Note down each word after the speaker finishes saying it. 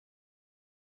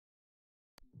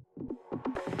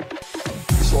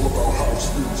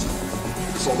music.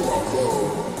 It's all about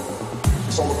love.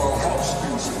 It's all about house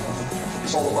music.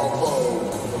 It's all about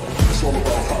love. It's all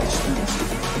about house music.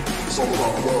 It's all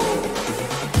about love.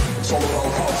 It's all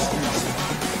about house music.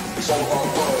 It's all about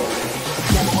love.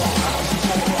 It's all about house. It's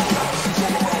all about house. It's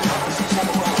all about house. It's all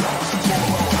about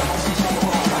house. It's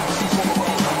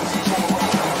all about house. It's all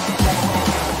about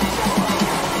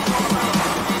house.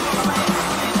 It's all about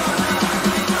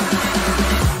house.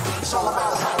 It's all about house. It's all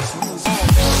about house music.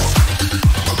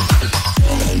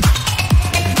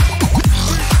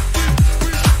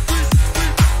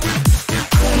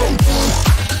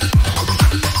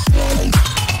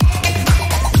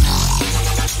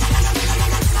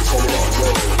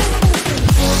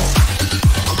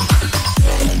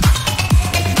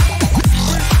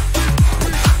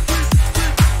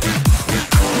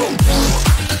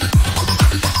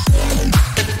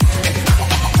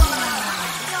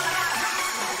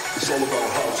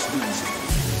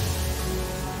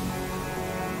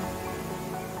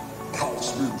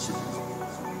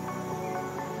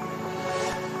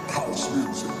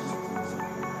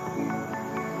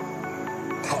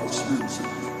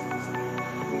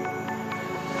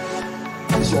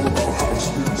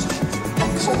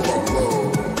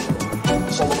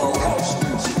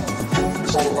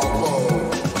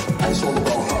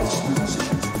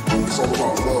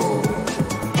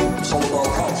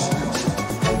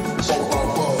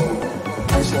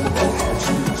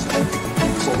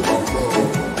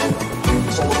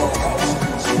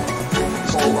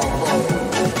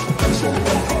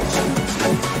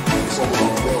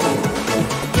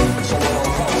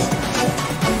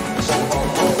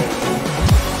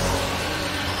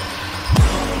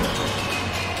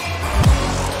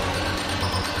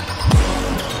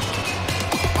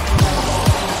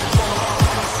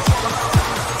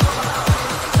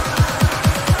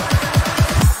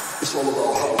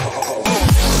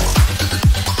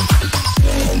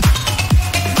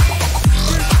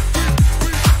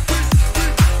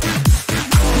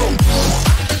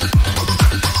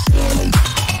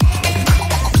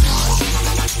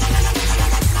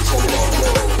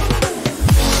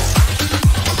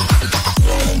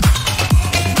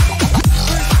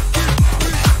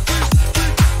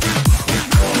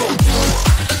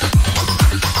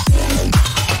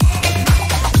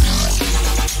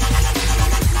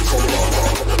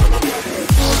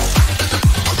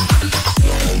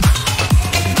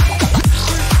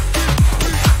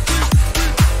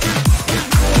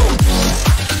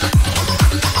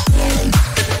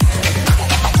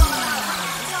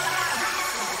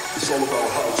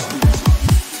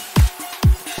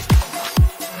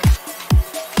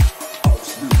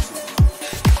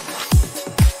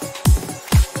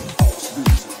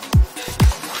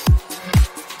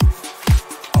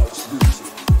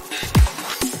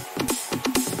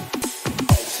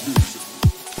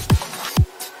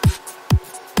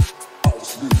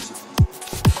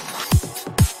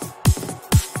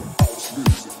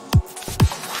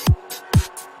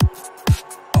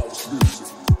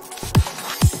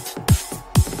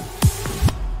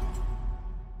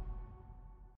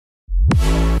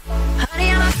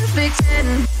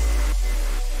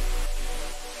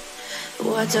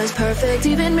 What does perfect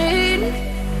even mean?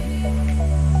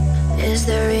 Is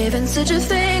there even such a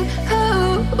thing?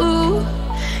 Oh,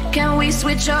 can we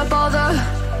switch up all the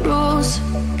rules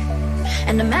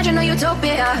and imagine a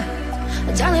utopia?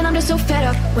 Darling, I'm just so fed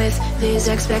up with these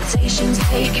expectations.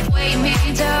 They keep weighing me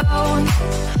down.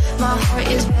 My heart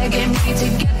is begging me to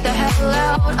get the hell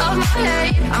out of my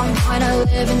head. I'm gonna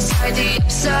live inside the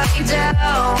upside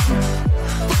down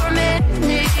for a minute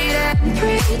and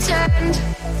pretend,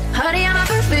 honey, I'm a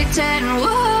perfect 10.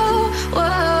 Whoa,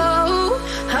 whoa,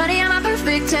 honey, I'm a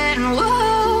perfect 10.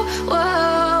 Whoa,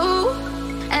 whoa.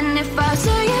 And if I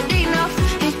say it enough,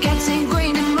 it gets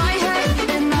ingrained in my head,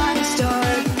 and I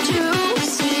start to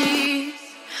see,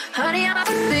 honey, I'm a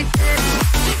perfect 10.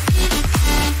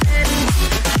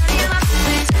 Honey, I'm a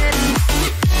perfect 10.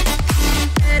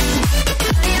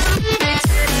 Honey, I'm a perfect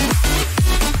 10.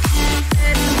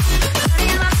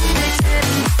 Honey, I'm a perfect 10.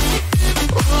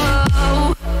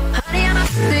 Whoa, honey, I'm a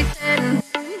perfect 10.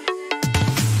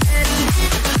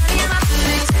 Honey, I'm a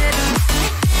perfect 10.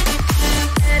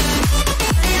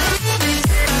 Honey, I'm a perfect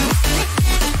 10.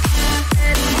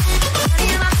 Honey,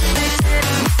 I'm a perfect 10.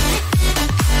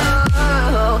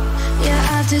 Oh, yeah,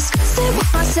 I've discussed it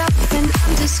with myself, and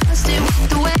I'm disgusted with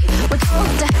the way we're told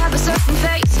to have a certain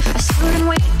face, a certain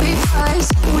weight, because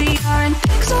we aren't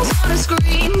pixels on a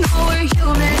screen. No, we're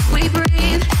human, we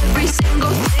breathe. Every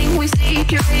single thing we see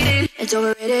curated, it's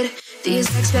overrated.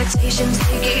 These expectations,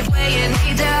 they keep weighing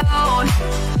me down.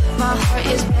 My my heart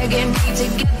is begging me to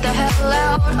get the hell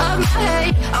out of my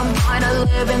head. I'm trying to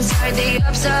live inside the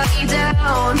upside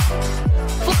down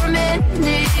for a minute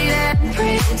and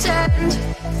pretend,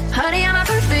 honey, I'm a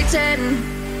perfect 10.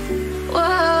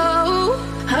 Whoa,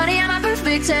 honey, I'm a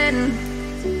perfect 10.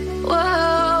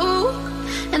 Whoa,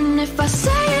 and if I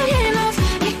say it enough,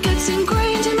 it gets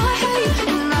ingrained in my head,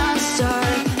 and I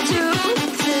start to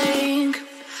think,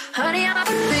 honey, I'm a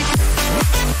perfect 10.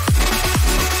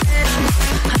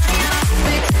 Honey, I'm a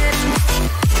perfect 10.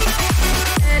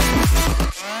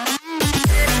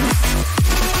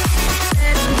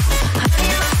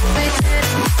 Honey, I'm a perfect 10.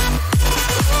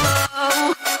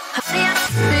 Whoa, honey, I'm a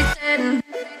perfect 10.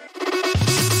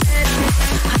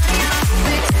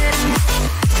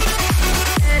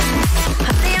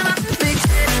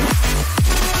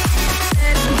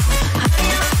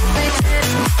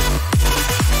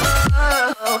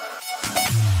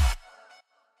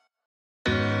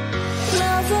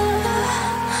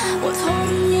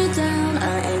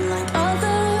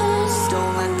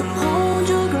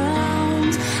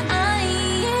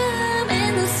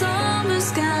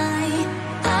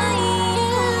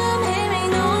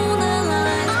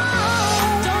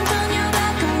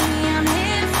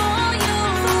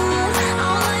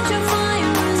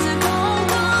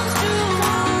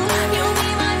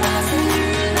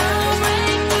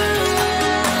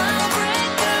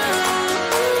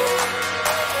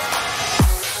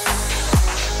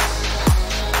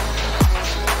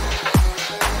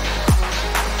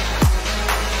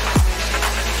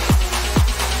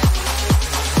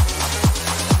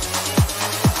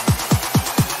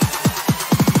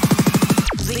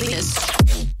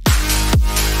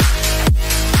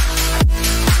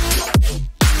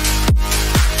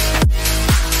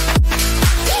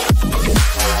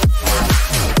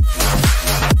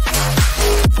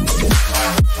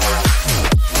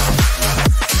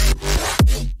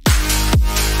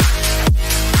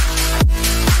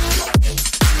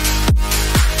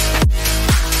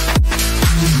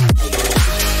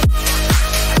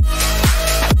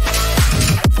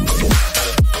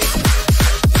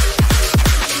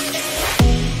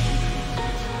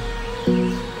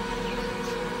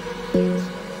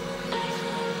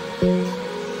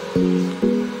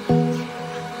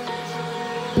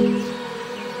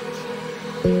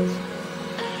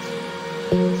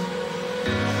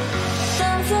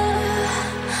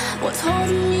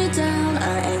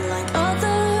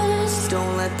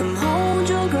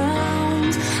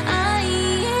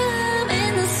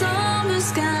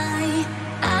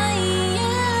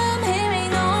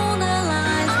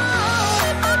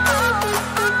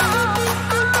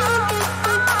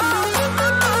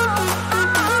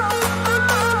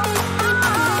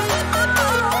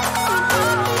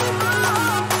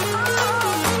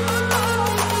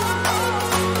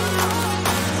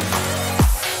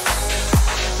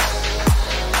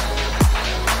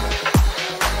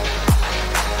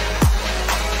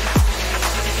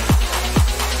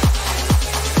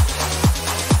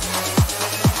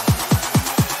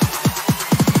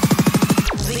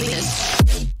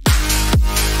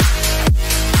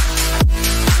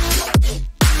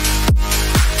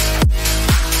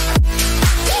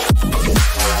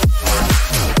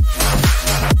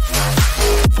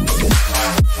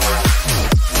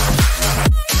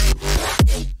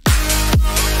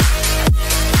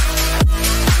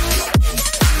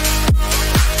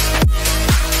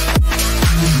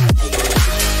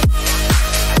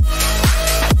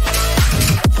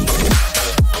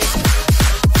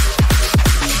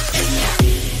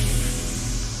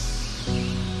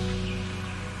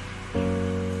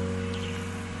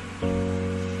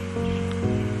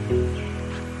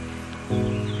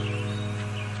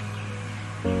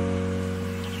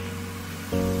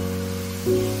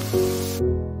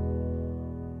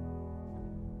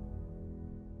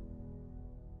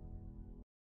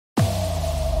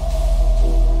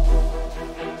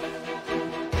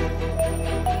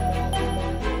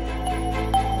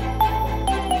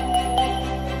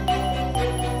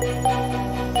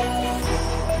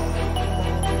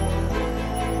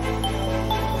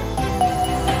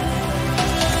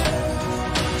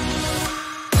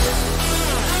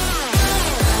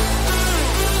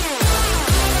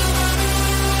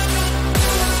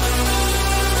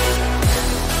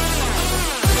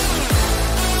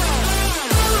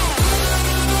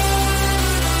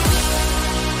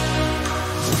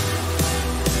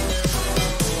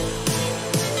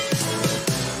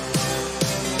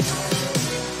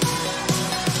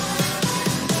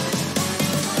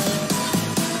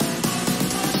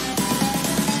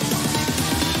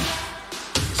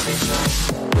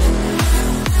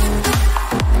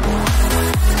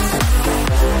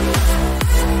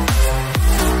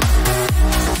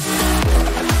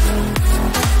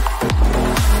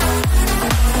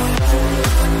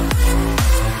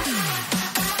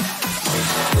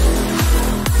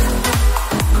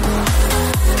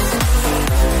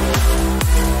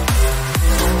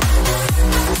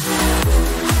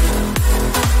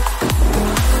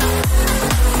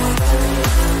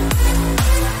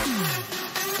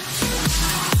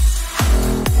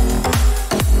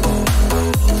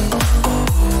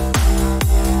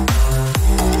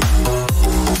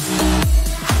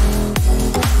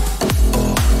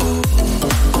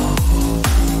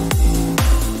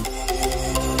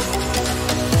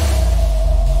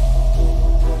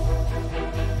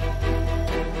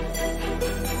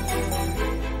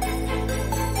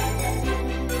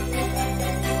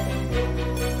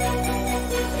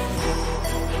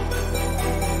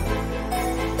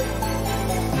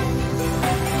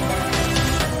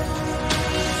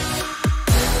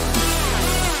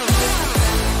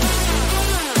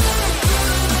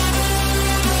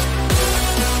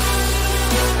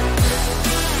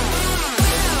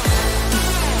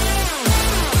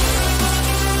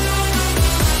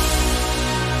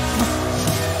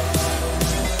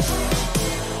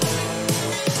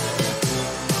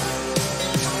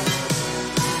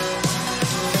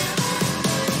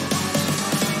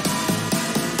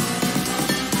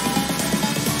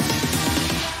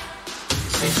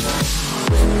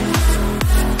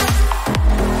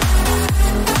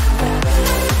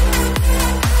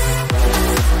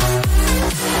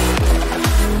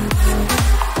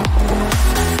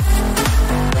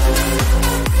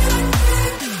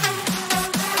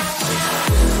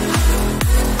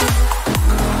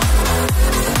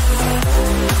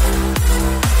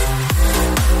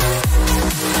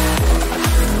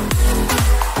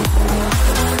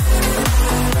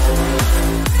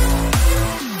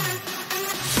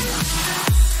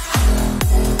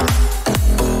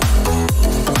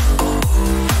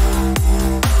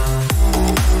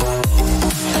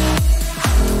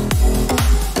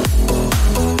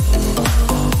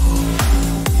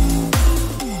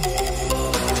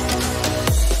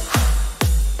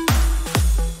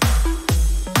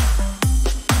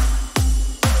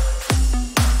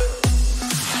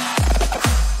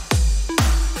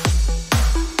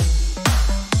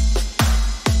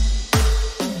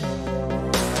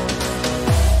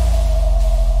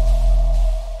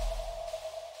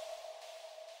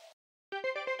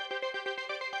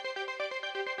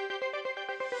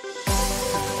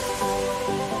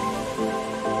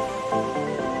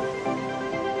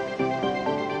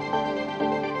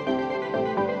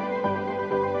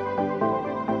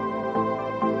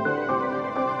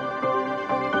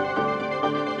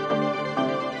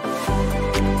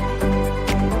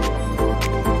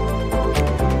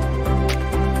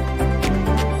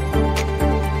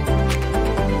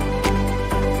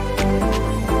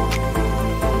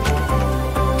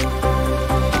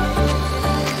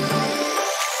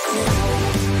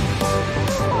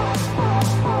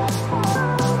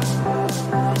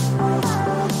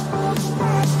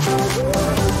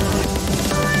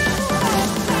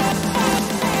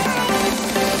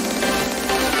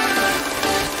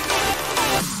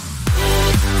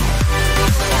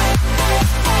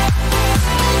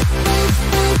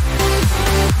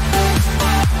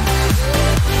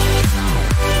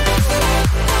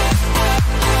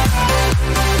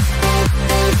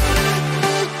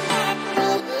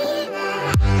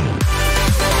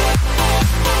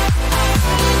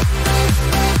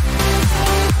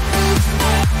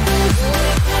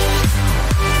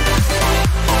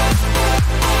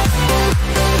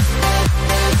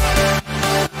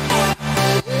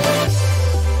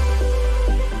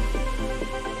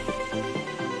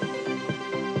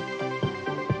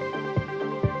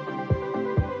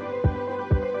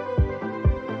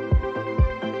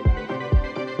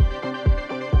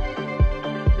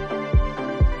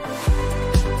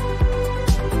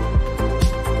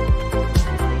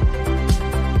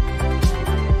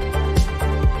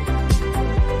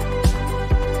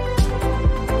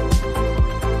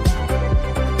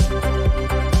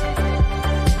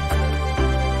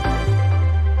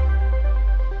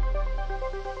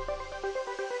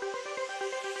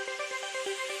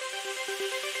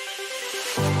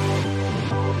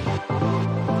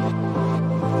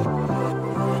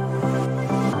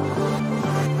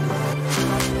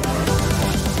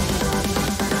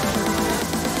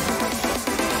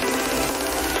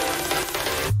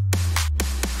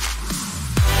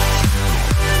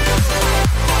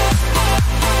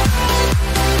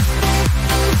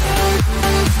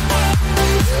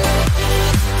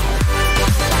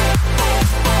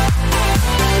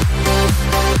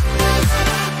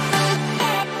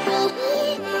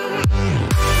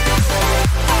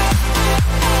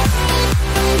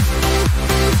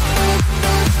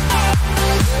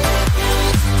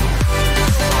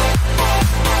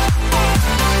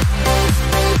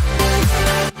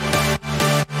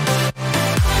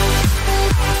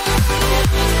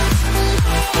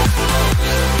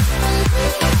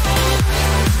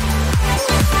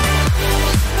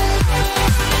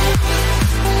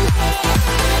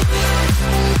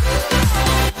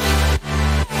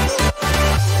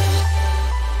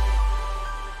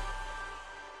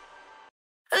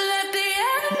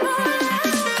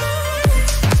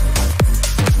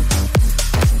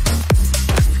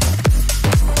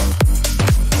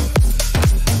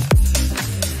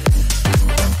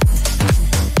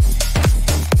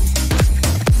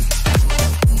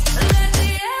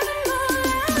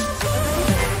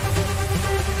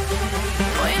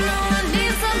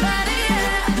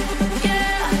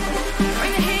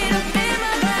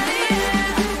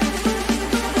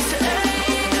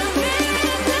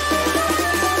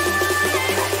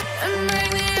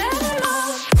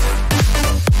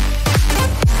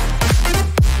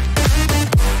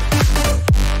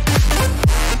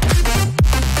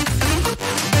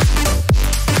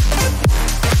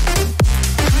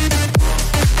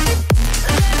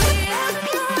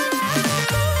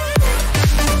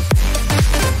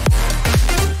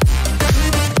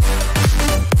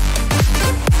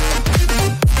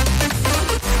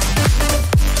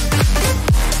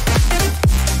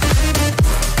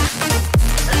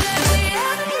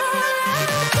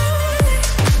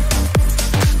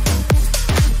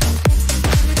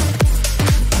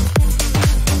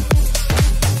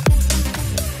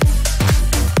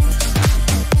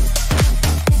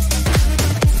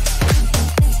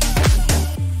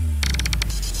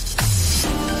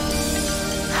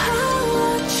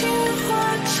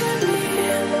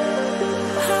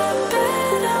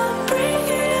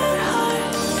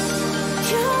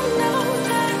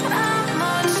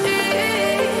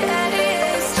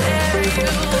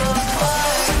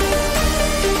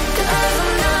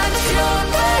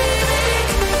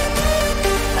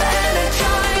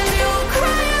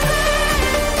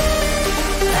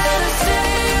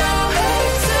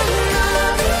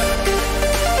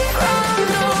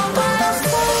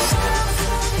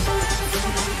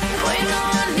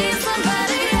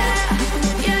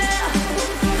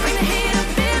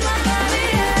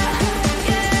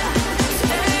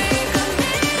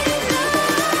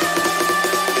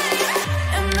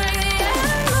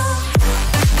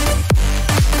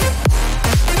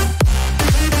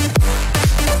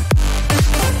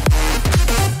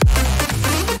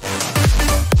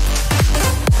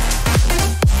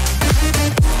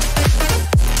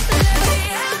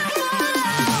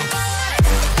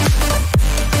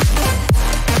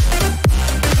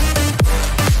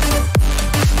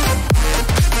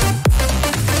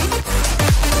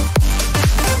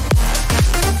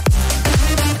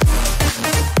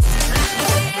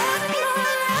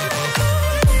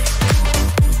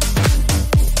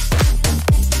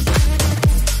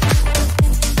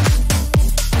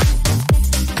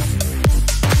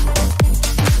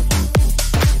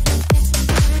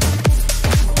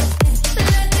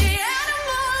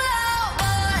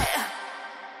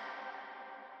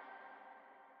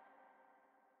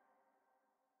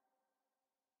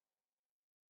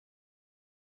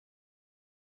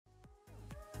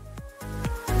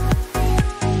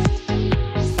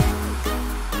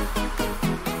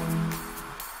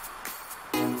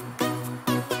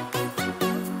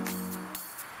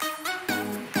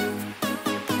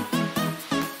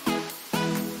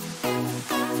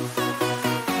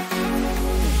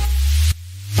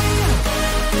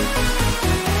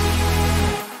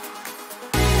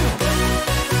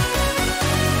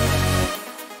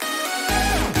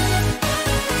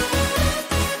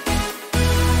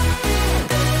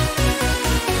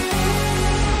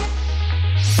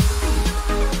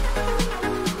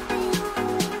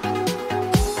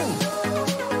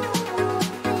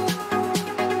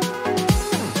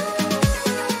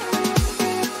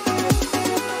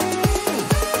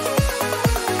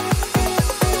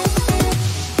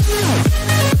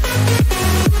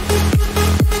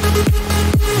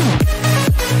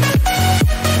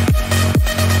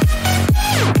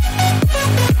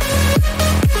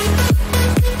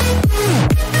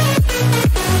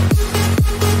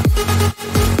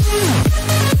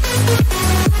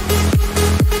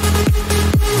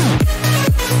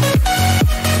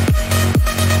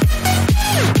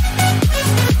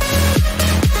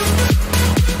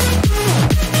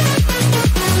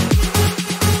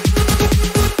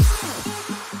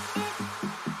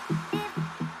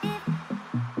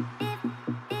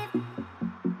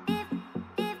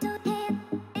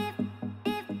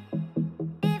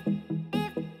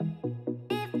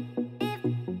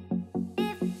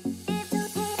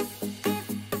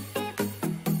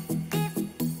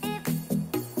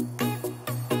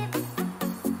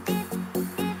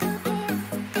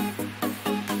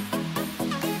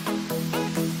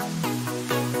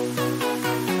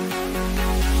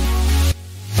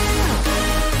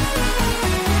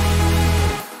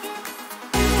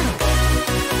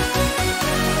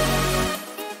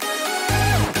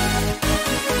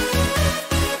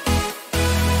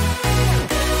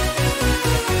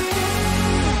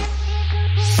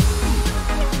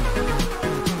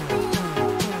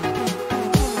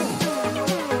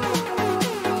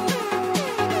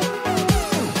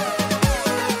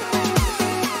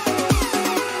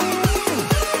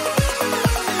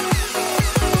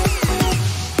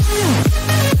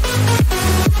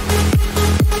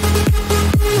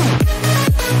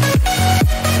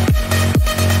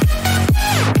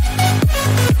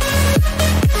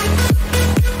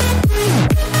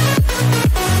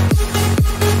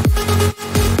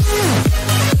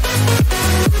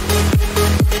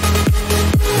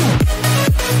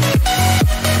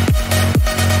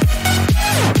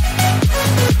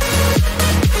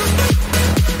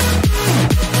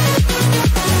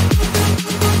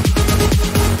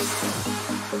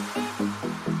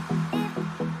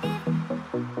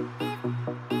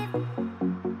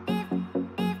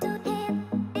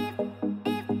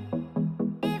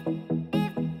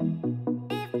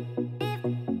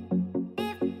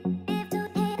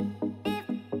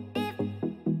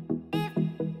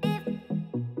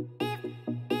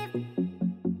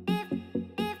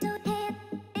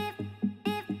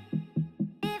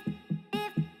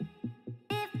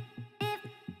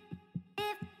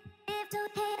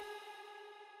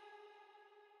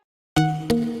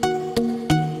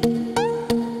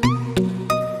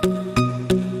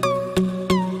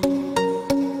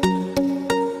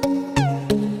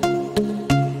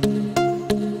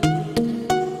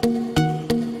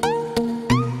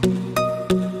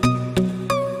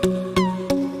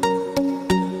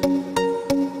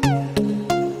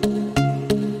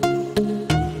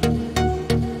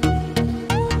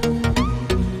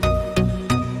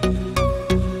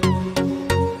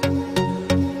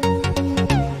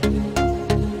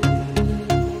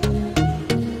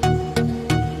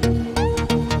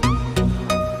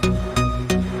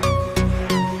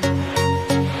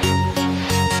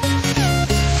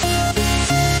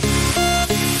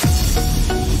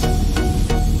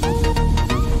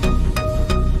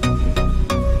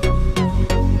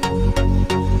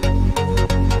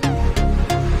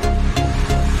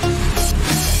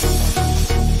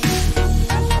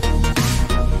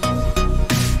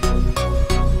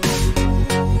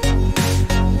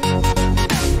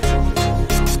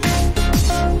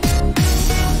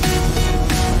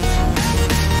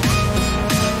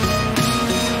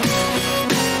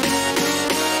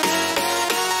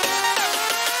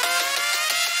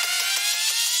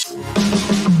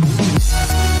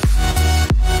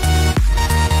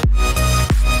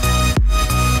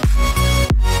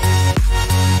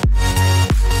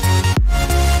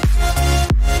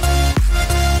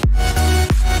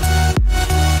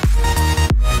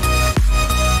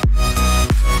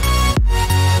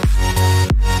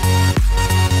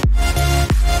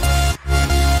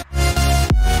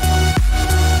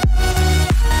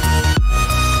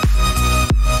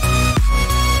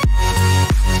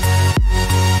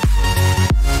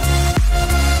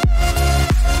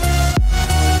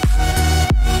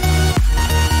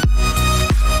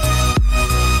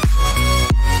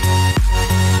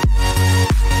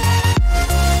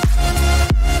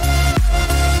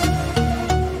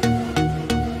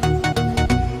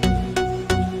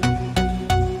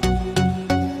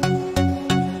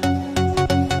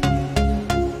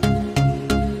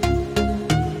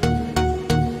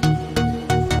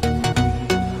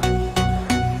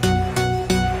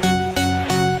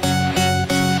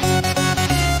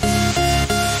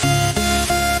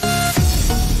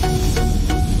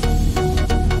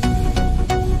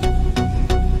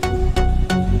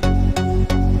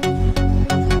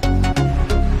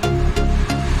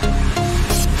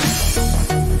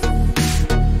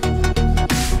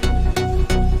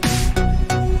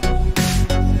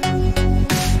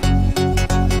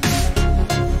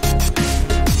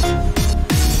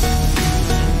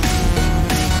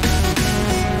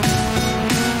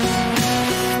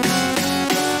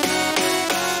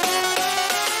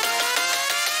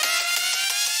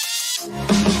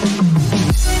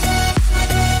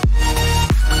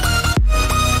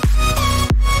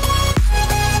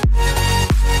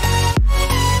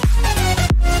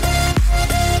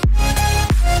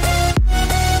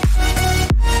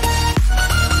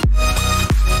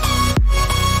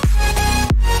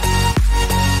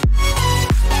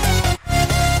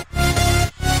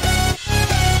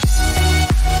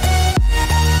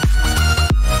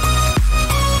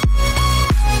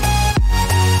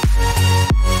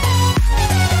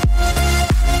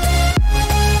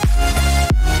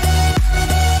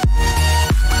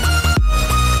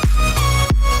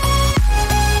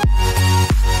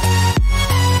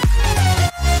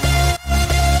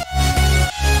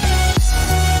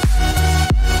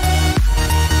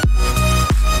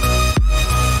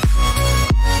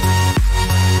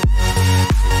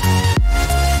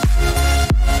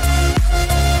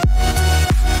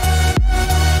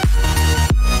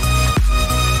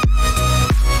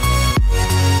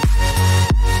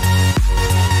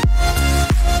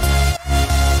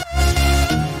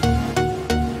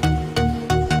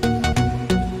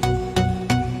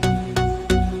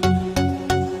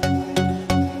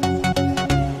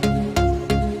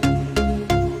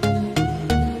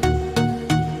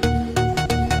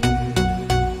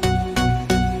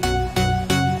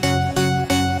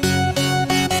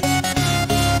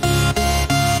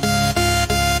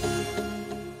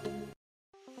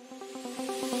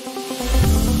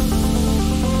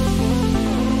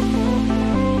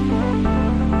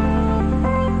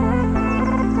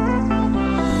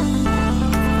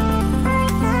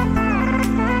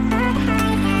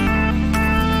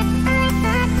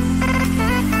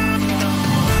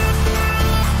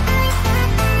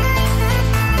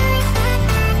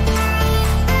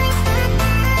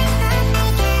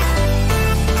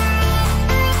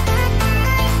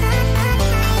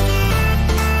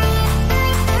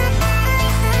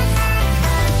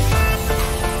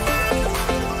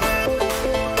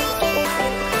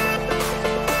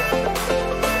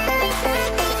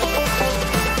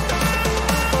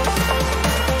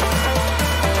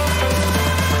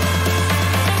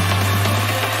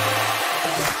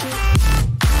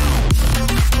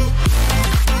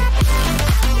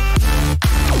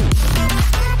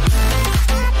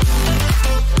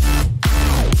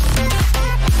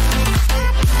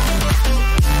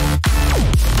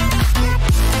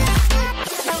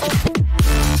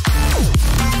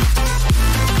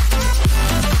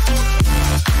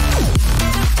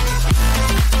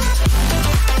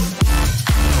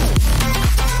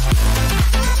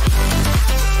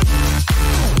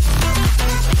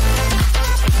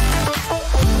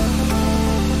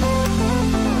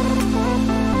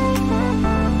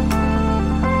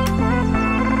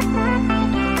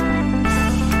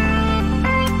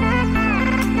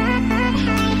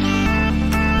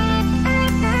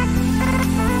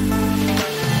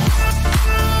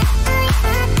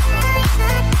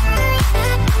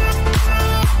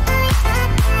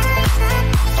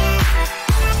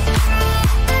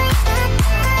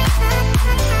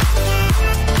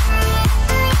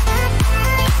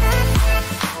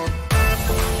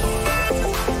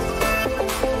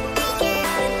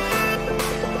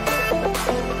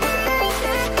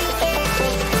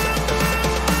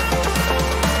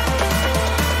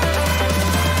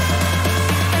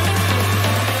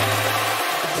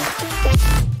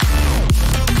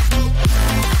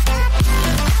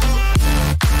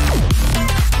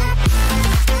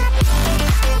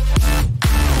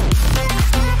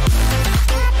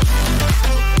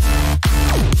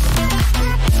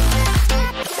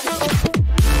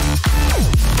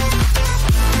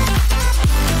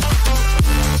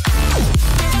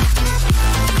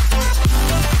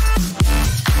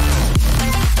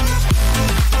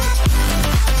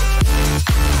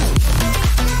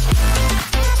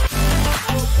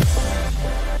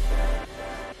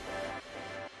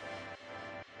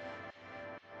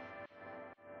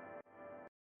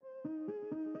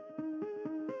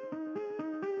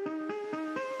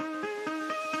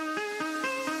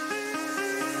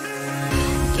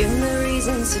 Give me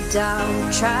reasons to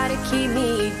doubt, try to keep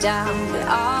me down, but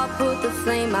I'll put the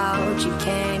flame out, you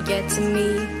can't get to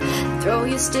me. Throw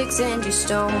your sticks and your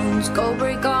stones, go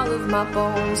break all of my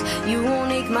bones. You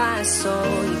won't ache my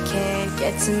soul, you can't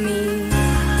get to me.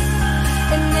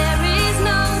 And there is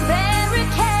no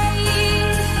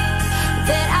barricade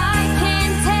that I can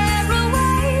tear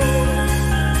away.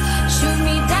 Shoot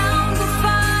me down to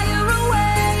fire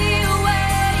away,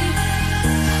 away.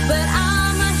 But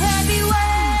I'm a heavyweight,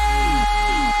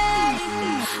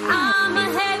 I'm a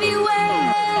heavyweight,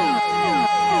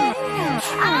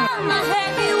 I'm a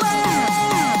heavyweight.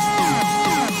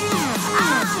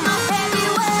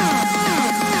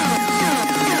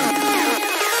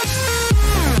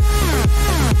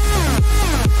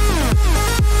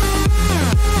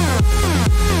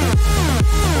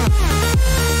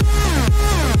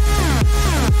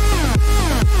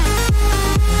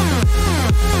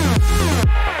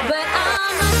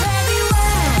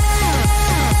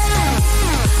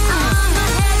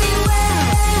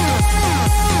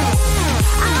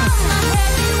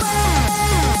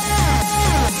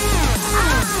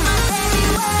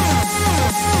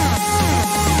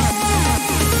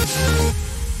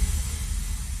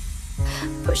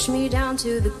 Push me down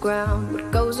to the ground,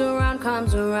 what goes around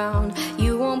comes around.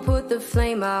 You won't put the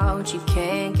flame out, you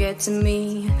can't get to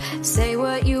me. Say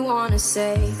what you wanna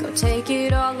say, go take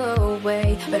it all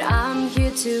away, but I'm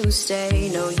here to stay,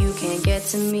 no you can't get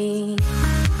to me.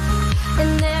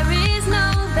 And there is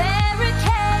no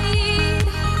barricade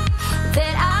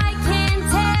that I can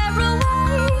tear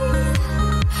away.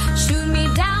 Shoot me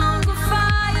down to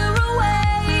fire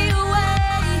away,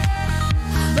 away.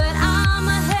 But I'm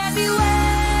a heavyweight,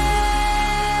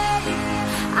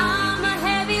 I'm a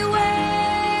heavyweight,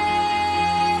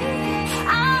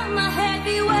 I'm a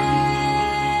heavyweight,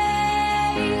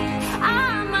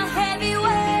 I'm a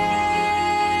heavyweight.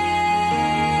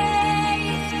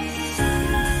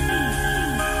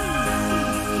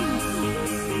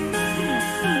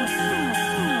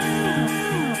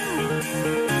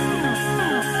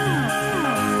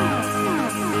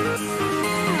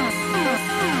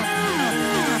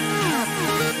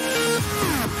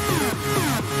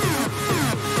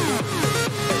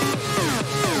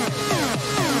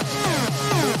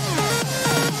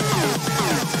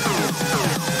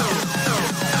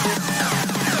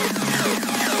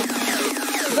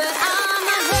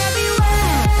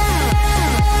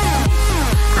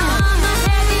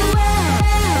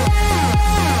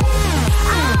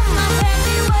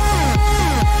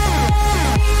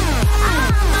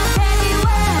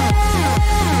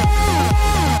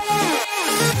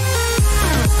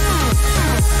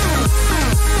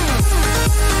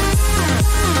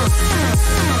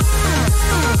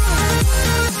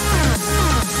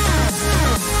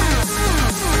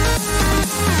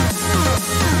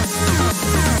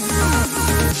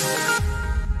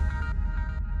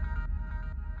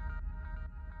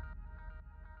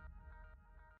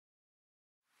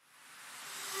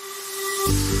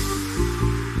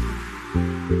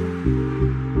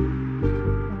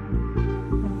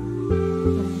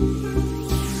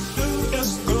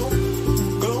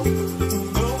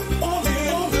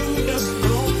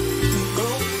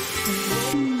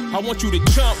 I want you to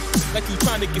jump like you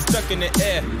trying to get stuck in the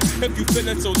air. If you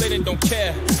feeling so late and don't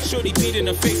care, shorty beat in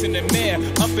the face in the mirror,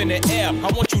 up in the air.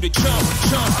 I want you to jump,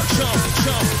 jump, jump,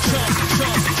 jump, jump, jump,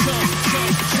 jump, jump,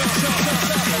 jump,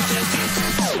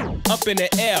 jump, up in the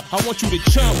air. I want you to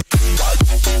jump,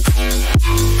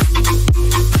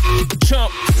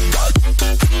 jump.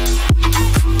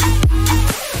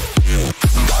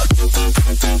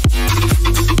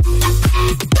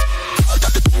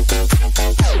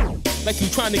 Like you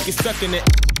trying to get stuck in it.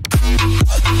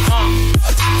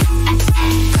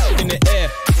 In the air.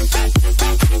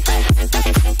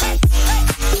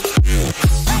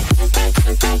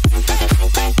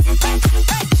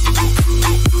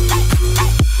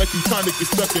 Like you trying to get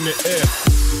stuck in the air.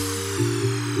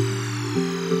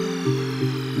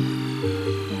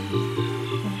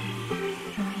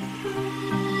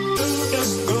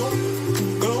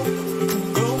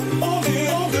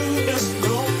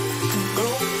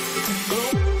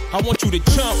 I want you to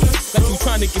jump like you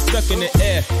trying to get stuck in the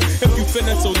air. If you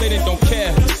feeling so late and don't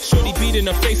care, shorty beat in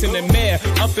the face in the mirror,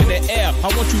 up in the air. I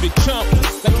want you to jump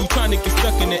like you trying to get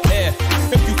stuck in the air.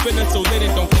 If you feeling so late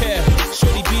and don't care,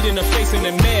 shorty beat in the face in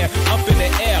the mirror, up in the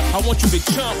air. I want you to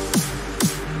jump,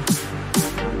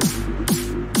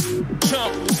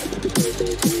 jump.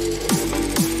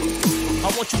 I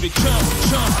want you to jump,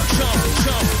 jump, jump,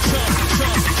 jump, jump,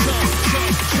 jump, jump,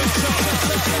 jump, jump, jump.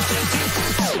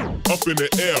 Up in the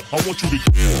air, I want you to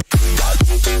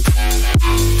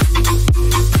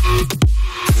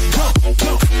jump,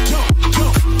 jump.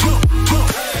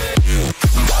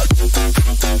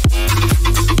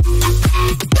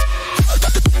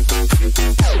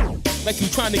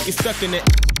 trying to get stuck in it.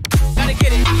 Gotta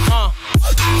get it,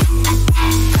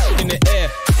 in the air.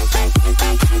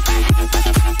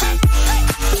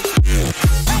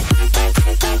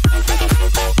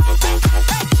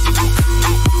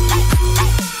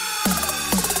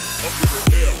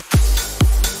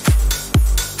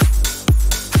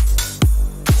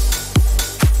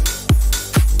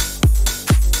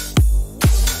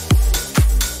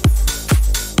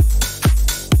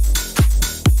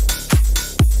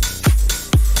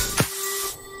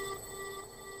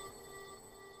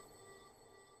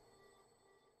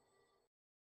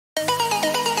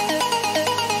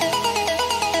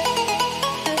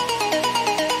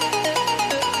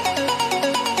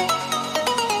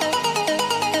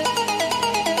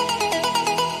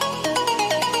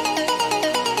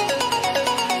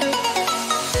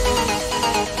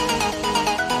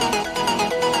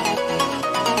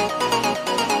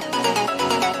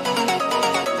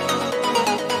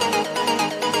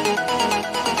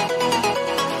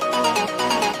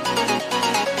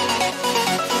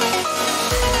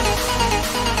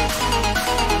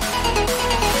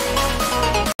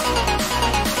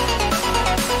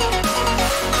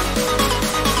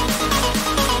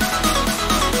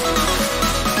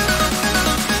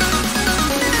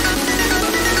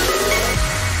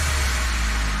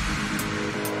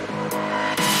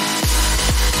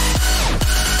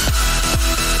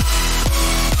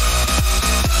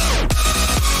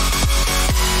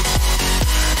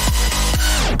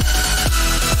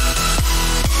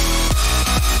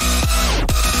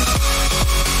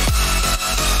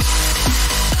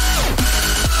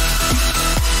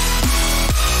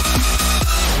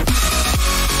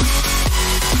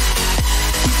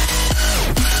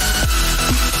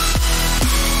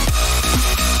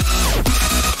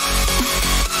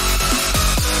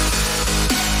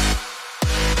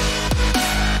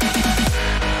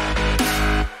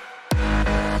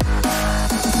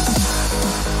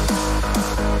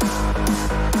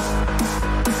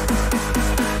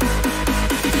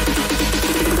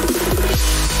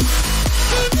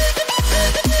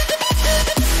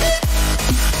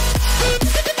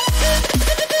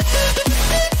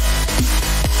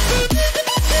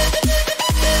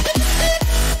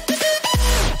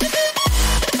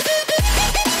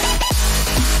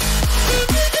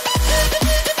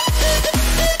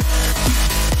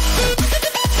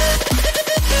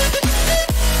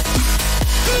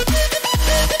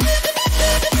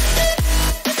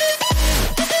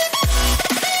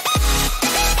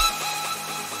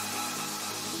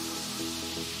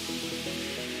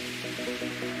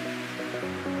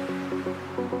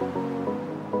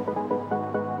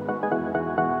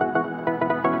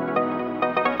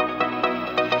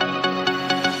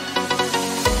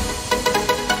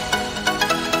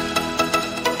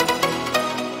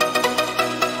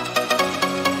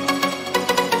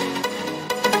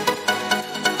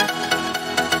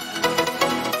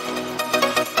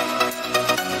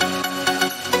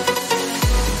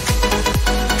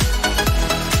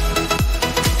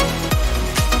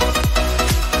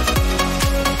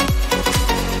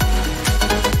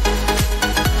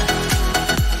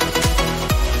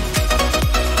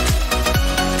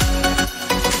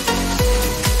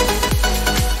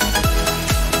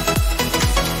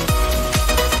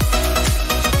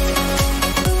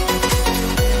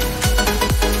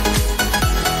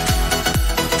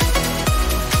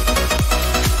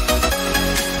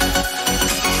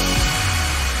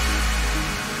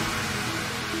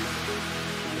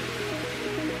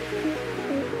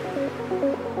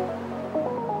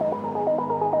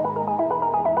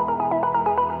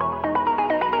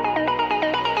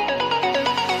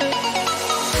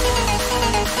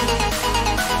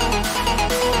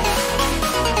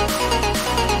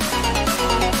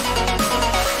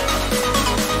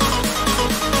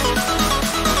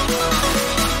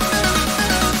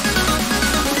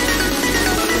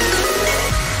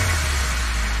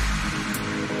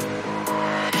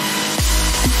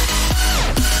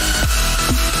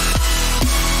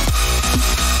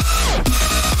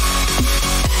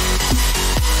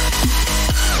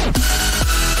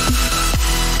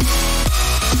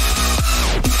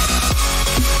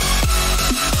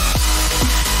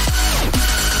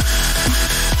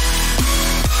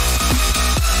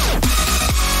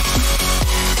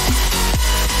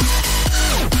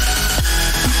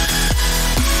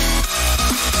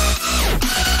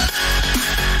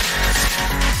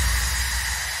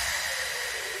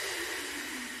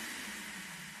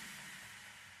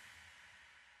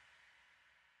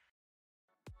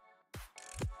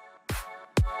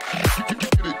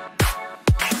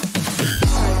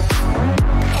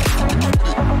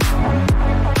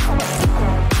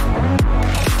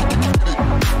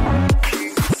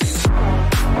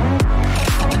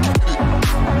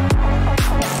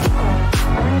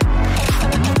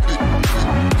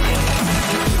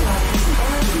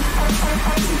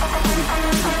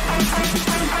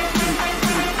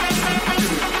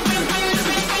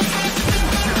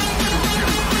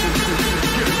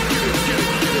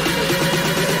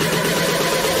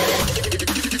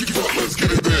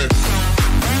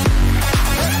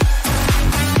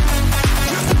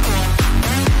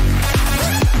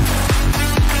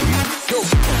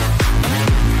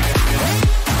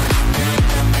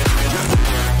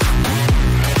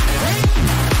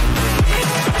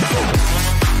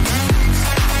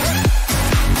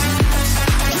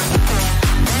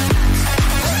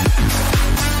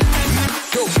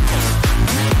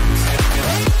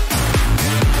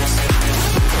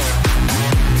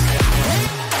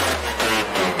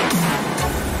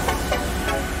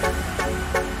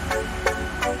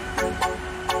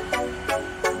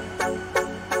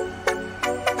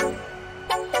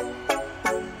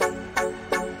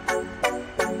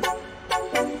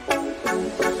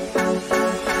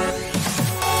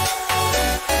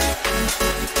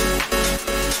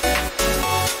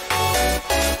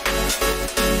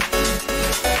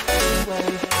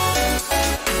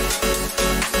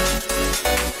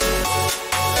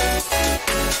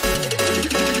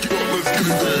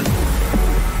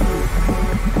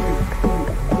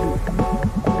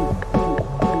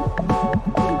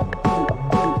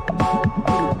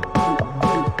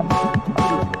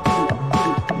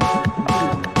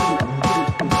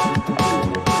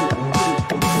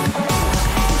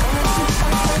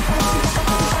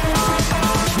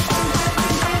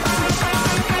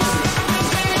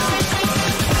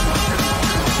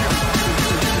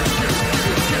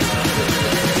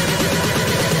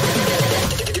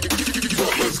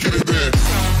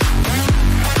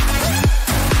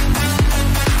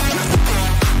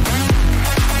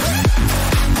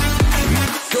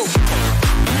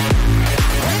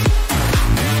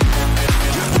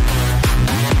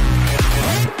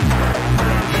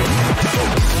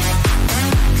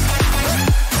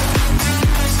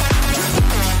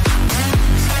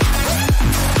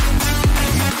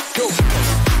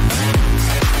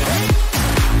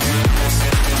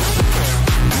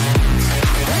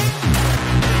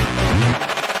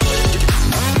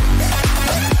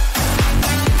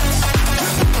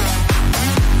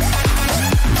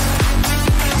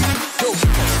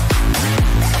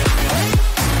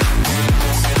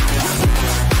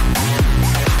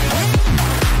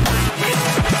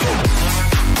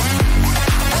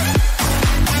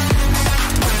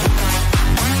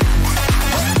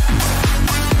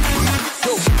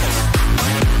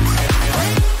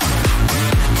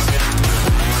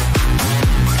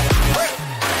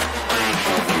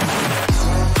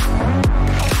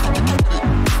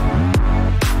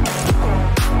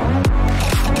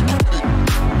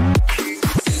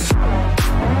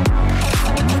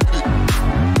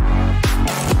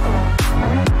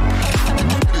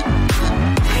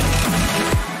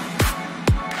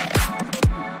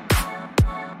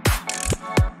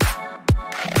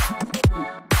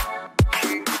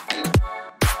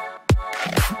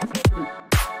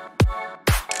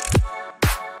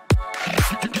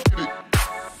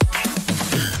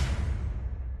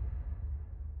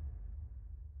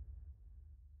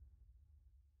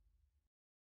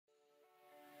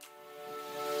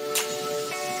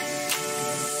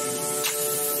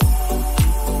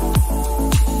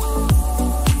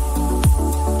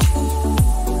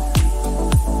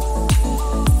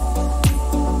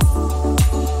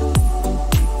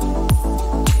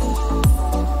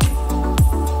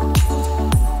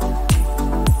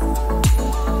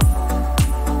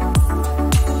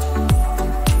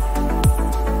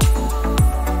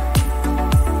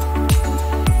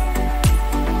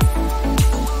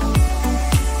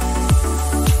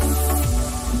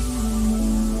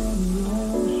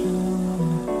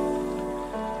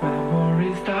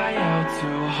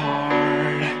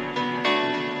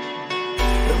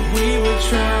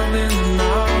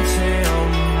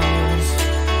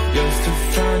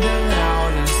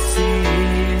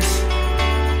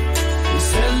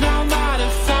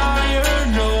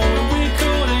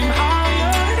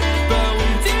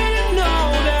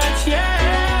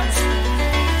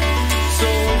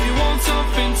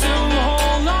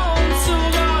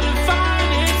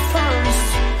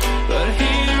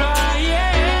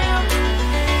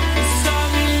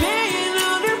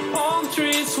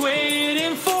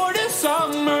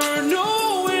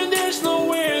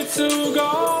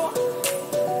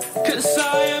 'Cause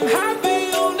I am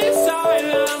happy on this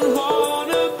island,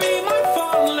 wanna be my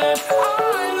fondland.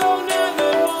 I don't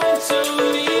ever want to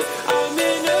leave, I'm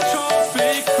in a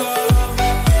tropic club.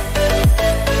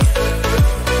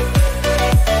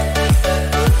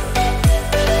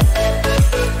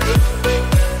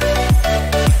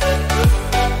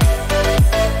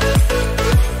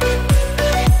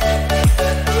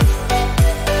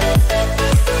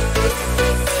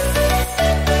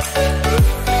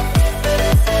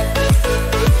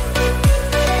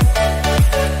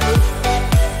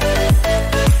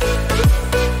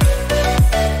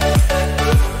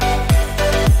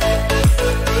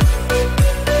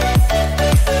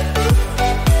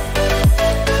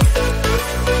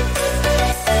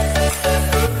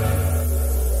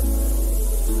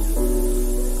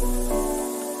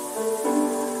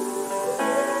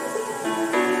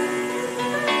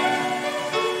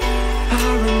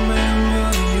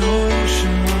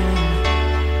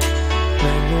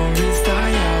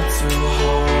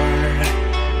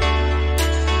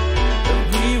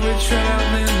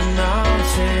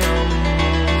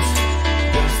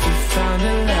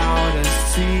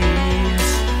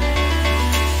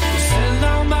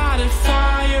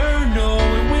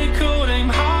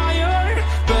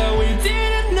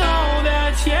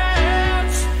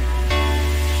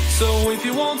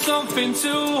 Something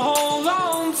to hold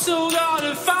on to,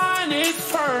 gotta find it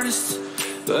first.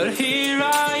 But here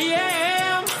I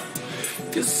am,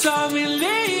 'cause I've been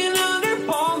laying under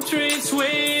palm trees,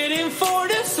 waiting for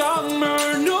the summer,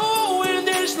 knowing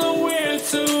there's nowhere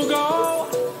to go.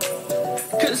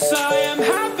 'Cause I am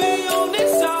happy on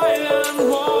this island,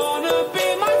 wanna be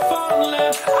my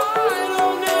fondland. I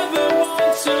don't ever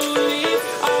want to leave,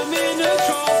 I'm in a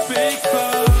tropic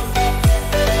club.